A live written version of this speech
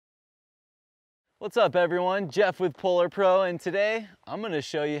What's up everyone, Jeff with PolarPro, and today I'm going to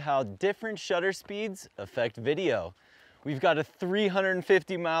show you how different shutter speeds affect video. We've got a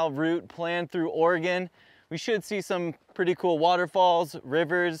 350-mile route planned through Oregon. We should see some pretty cool waterfalls,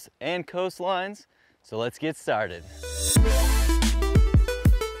 rivers, and coastlines, so let's get started.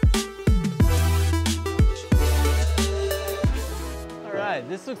 Alright,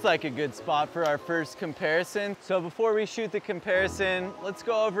 this looks like a good spot for our first comparison. So before we shoot the comparison, let's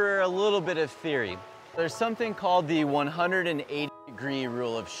go over a little bit of theory. There's something called the 180-degree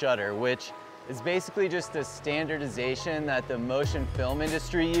rule of shutter, which is basically just a standardization that the motion film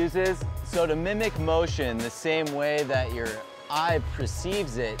industry uses. So to mimic motion the same way that your eye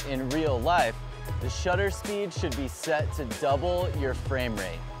perceives it in real life, the shutter speed should be set to double your frame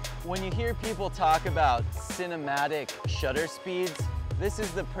rate. When you hear people talk about cinematic shutter speeds, this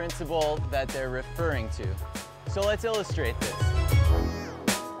is the principle that they're referring to. So let's illustrate this.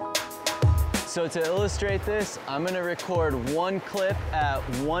 So to illustrate this, I'm gonna record one clip at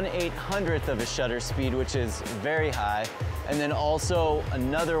 1/800th of a shutter speed, which is very high, and then also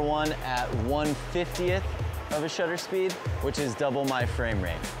another one at 1/50th of a shutter speed, which is double my frame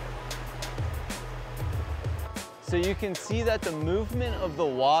rate. So you can see that the movement of the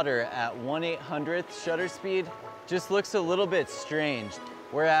water at 1/800th shutter speed just looks a little bit strange,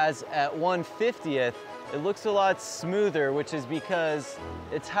 whereas at 1/50th, it looks a lot smoother, which is because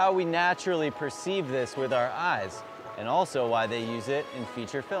it's how we naturally perceive this with our eyes, and also why they use it in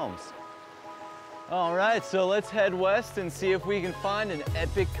feature films. All right, so let's head west and see if we can find an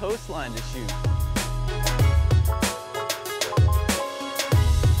epic coastline to shoot.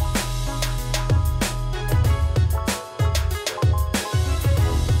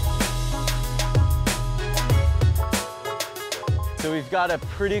 So we've got a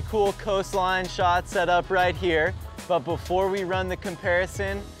pretty cool coastline shot set up right here, but before we run the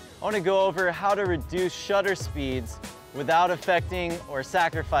comparison, I want to go over how to reduce shutter speeds without affecting or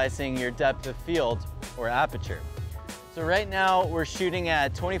sacrificing your depth of field or aperture. So right now we're shooting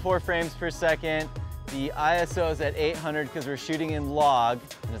at 24 frames per second. The ISO is at 800 because we're shooting in log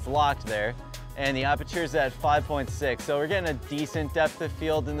and it's locked there, and the aperture is at 5.6. So we're getting a decent depth of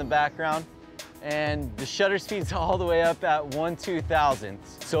field in the background. And the shutter speed's all the way up at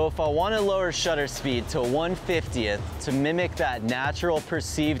 1/2000th. So if I want to lower shutter speed to 1/50th to mimic that natural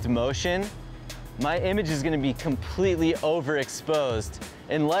perceived motion, my image is going to be completely overexposed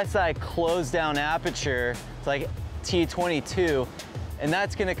unless I close down aperture to like T22, and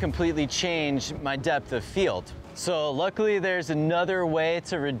that's going to completely change my depth of field. So luckily there's another way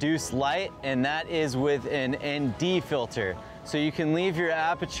to reduce light, and that is with an ND filter. So you can leave your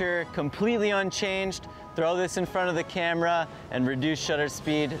aperture completely unchanged, throw this in front of the camera, and reduce shutter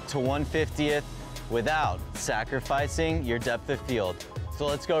speed to 1/50th without sacrificing your depth of field. So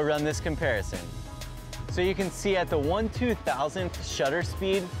let's go run this comparison. So you can see at the 1/2000th shutter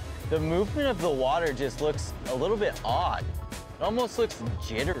speed, the movement of the water just looks a little bit odd. It almost looks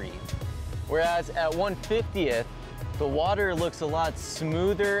jittery. Whereas at 1/50th, the water looks a lot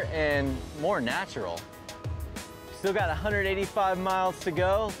smoother and more natural. Still got 185 miles to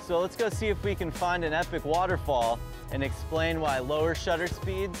go, so let's go see if we can find an epic waterfall and explain why lower shutter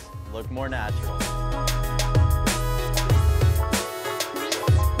speeds look more natural.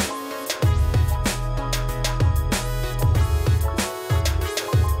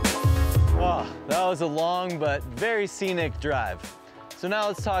 Wow, that was a long but very scenic drive. So now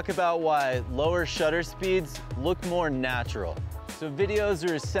let's talk about why lower shutter speeds look more natural. So videos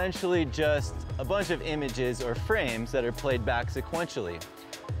are essentially just a bunch of images or frames that are played back sequentially.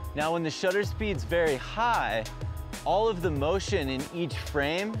 Now when the shutter speed's very high, all of the motion in each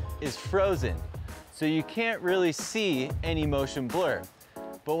frame is frozen. So you can't really see any motion blur.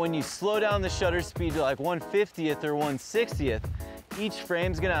 But when you slow down the shutter speed to like 1/50th or 1/60th, each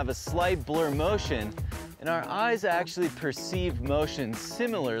frame's gonna have a slight blur motion, and our eyes actually perceive motion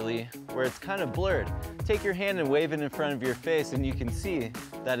similarly, where it's kind of blurred. Take your hand and wave it in front of your face and you can see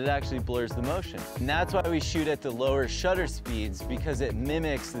that it actually blurs the motion. And that's why we shoot at the lower shutter speeds, because it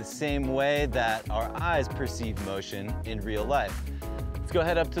mimics the same way that our eyes perceive motion in real life. Let's go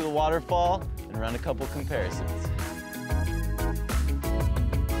head up to the waterfall and run a couple comparisons.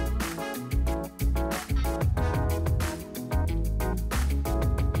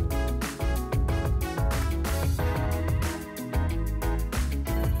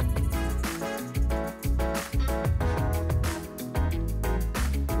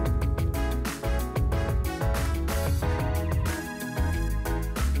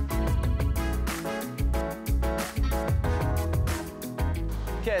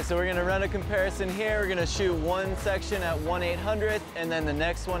 Okay, so we're gonna run a comparison here. We're gonna shoot one section at 1/800th and then the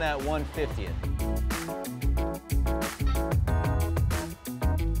next one at 1/50th.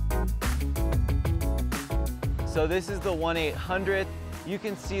 So this is the 1/800th. You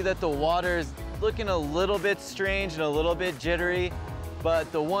can see that the water is looking a little bit strange and a little bit jittery,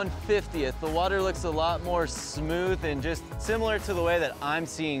 but the 1/50th, the water looks a lot more smooth and just similar to the way that I'm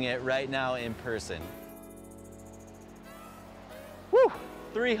seeing it right now in person. Woo,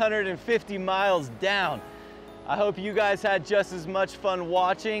 350 miles down. I hope you guys had just as much fun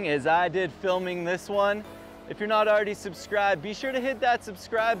watching as I did filming this one. If you're not already subscribed, be sure to hit that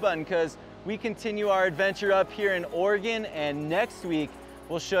subscribe button because we continue our adventure up here in Oregon, and next week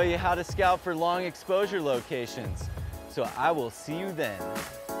we'll show you how to scout for long exposure locations. So I will see you then.